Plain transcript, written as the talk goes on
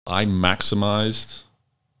I maximized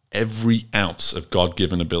every ounce of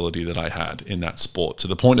God-given ability that I had in that sport, to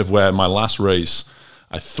the point of where my last race,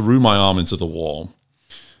 I threw my arm into the wall.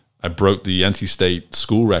 I broke the NC State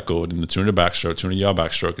school record in the 200-yard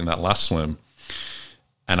backstroke in that last swim.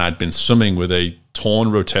 And I'd been swimming with a torn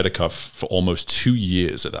rotator cuff for almost 2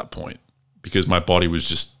 years at that point, because my body was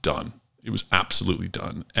just done. It was absolutely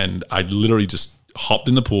done. And I literally just hopped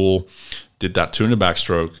in the pool, did that 200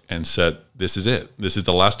 backstroke, and said, this is it. This is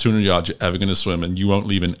the last 200 yards you're ever going to swim, and you won't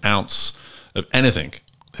leave an ounce of anything.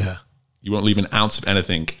 Yeah. You won't leave an ounce of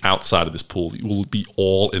anything outside of this pool. You will be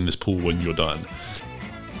all in this pool when you're done.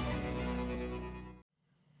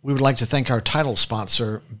 We would like to thank our title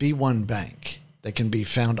sponsor, B1 Bank. They can be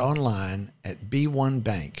found online at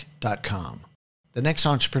b1bank.com. The Next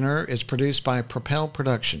Entrepreneur is produced by Propel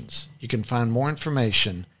Productions. You can find more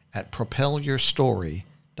information at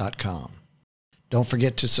propelyourstory.com. Don't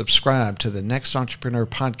forget to subscribe to the Next Entrepreneur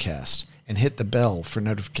Podcast and hit the bell for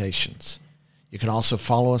notifications. You can also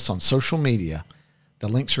follow us on social media. The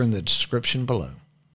links are in the description below.